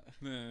 Okay.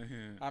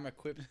 I'm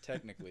equipped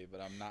technically, but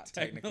I'm not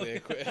technically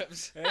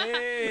equipped.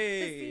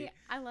 Hey! See,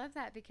 I love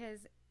that because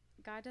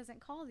God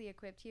doesn't call the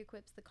equipped, he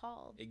equips the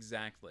called.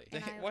 Exactly.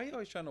 Why are you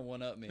always trying to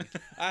one-up me?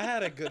 I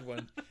had a good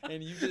one,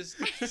 and you just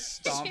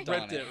stomped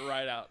on ripped it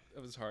right out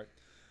of his heart.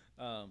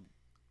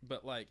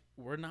 But, like,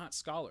 we're not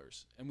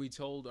scholars. And we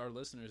told our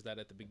listeners that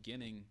at the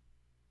beginning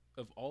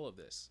of all of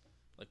this.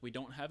 Like, we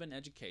don't have an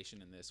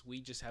education in this. We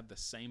just have the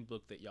same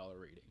book that y'all are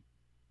reading.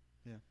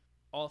 Yeah.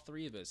 All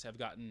 3 of us have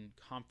gotten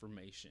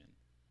confirmation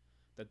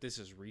that this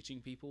is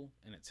reaching people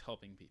and it's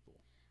helping people.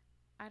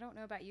 I don't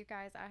know about you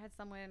guys. I had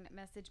someone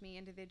message me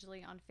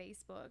individually on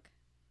Facebook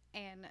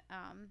and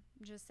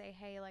just say,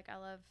 hey, like, I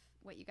love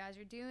what you guys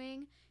are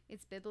doing.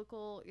 It's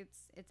biblical.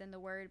 It's in the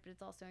word, but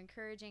it's also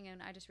encouraging,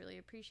 and I just really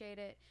appreciate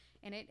it.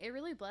 And it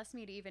really blessed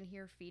me to even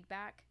hear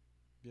feedback.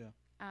 Yeah.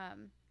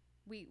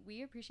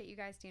 We appreciate you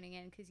guys tuning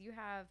in because you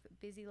have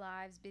busy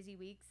lives, busy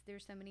weeks.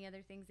 There's so many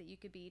other things that you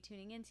could be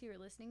tuning into or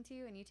listening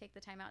to, and you take the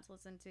time out to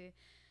listen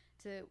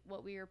to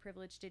what we are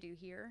privileged to do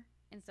here.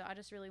 And so I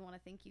just really want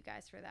to thank you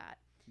guys for that.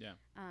 Yeah.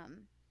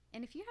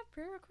 And if you have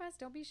prayer requests,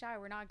 don't be shy.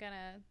 We're not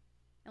gonna,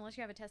 unless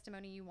you have a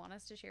testimony you want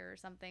us to share or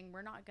something,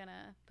 we're not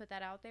gonna put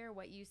that out there.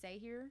 What you say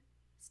here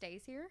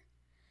stays here.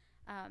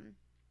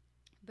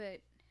 But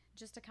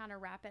just to kind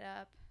of wrap it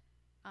up,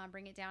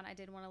 bring it down, I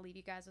did want to leave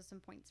you guys with some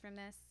points from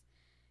this,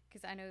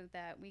 because I know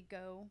that we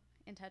go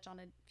and touch on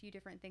a few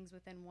different things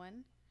within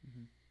one.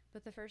 Mm-hmm.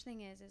 But the first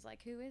thing is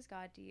like, who is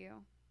God to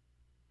you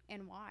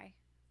and why?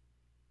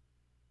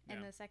 Yeah.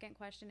 And the second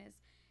question is,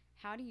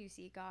 how do you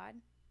see God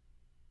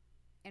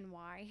and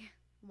why?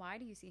 Why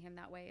do you see him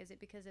that way? Is it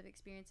because of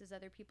experiences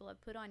other people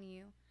have put on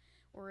you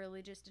or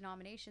religious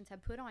denominations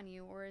have put on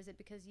you? Or is it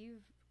because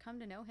you've come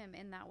to know him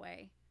in that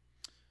way?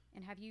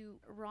 And have you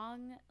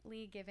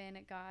wrongly given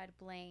God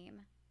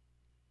blame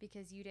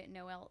because you didn't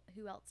know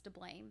who else to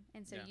blame?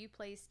 And so you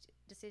placed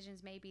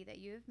decisions maybe that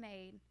you have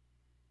made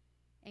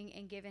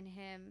and given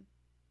him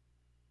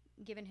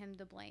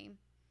the blame.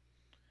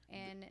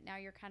 And now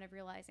you're kind of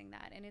realizing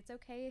that. And it's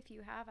okay if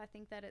you have. I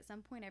think that at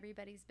some point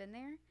everybody's been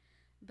there.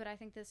 But I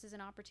think this is an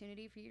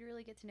opportunity for you to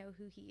really get to know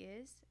who he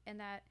is, and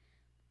that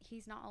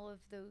he's not all of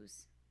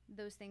those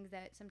things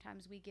that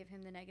sometimes we give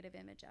him the negative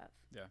image of.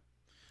 Yeah.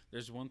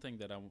 There's one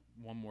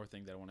more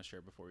thing that I want to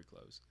share before we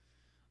close.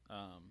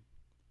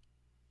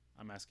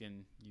 I'm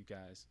asking you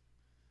guys,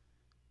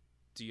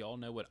 do y'all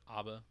know what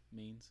Abba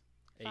means?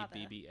 Father.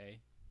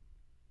 A-B-B-A?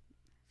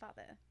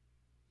 Father.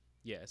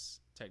 Yes,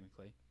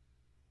 technically.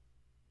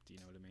 Do you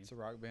know what it means? It's a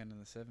rock band in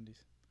the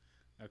 70s.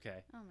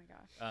 Okay. Oh my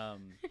gosh.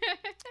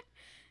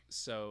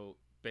 So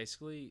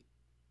basically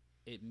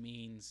it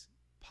means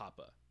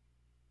papa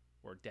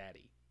or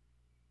daddy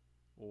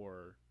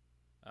or,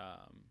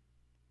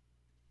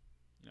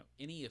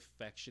 any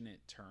affectionate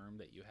term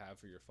that you have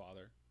for your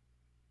father.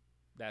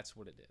 That's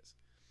what it is.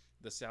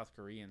 The South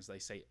Koreans, they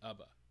say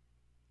Abba.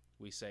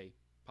 We say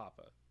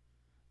papa.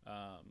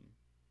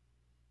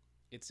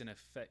 It's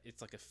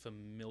it's like a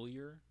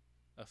familiar,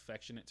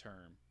 affectionate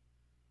term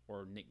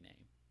or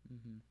nickname.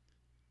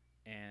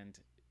 Mm-hmm. And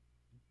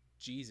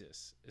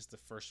Jesus is the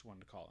first one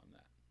to call him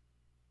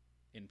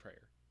that in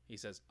prayer. He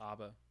says,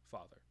 Abba,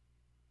 Father.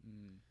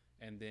 Mm.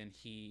 And then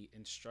he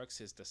instructs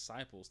his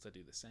disciples to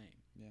do the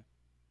same. Yeah.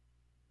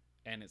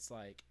 And it's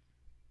like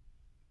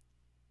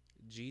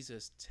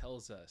Jesus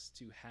tells us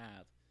to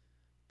have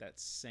that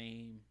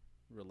same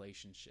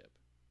relationship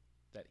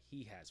that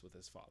he has with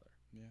his Father.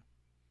 Yeah.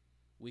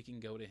 We can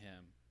go to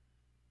him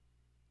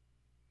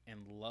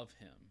and love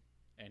him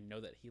and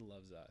know that he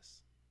loves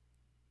us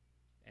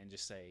and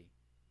just say,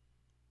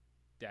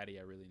 Daddy,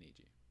 I really need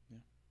you.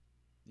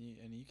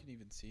 Yeah. And you can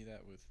even see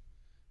that with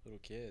little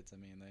kids. I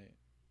mean,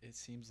 it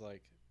seems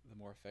like the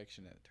more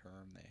affectionate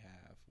term they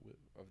have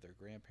of their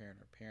grandparent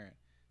or parent,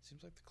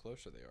 seems like the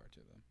closer they are to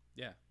them.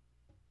 Yeah.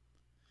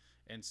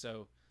 And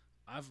so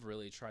I've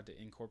really tried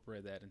to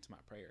incorporate that into my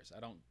prayers.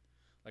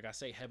 I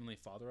say Heavenly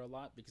Father a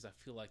lot because I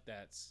feel like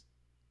that's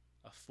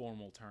a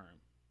formal term.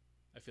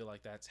 I feel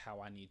like that's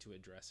how I need to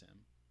address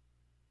him.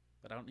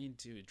 But I don't need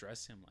to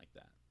address him like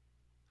that.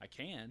 I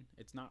can.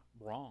 It's not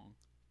wrong.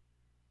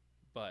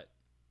 But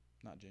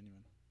not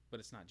genuine. But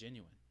it's not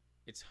genuine.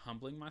 It's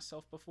humbling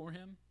myself before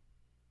him.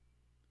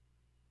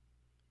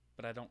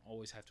 But I don't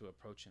always have to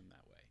approach him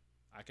that way.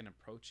 I can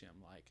approach him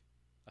like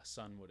a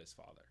son would his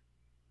father.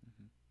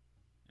 Mm-hmm.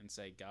 And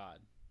say, God,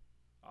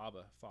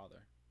 Abba,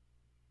 Father,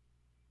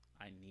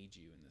 I need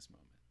you in this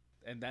moment.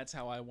 And that's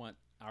how I want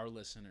our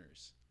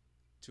listeners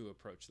to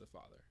approach the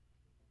Father,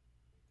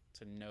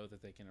 to know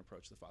that they can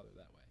approach the Father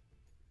that way.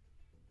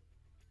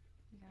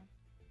 Yeah.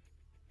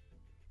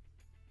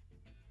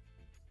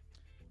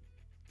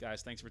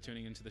 Guys, thanks for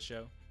tuning into the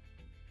show.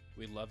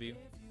 We love you.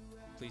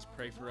 Please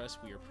pray for us.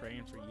 We are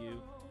praying for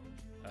you.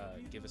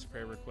 Give us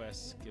prayer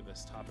requests. Give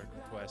us topic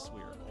requests.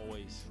 We are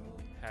always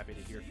happy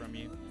to hear from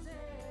you.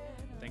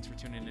 Thanks for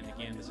tuning in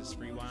again. This is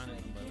Free Wine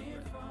and Unleavened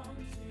Bread.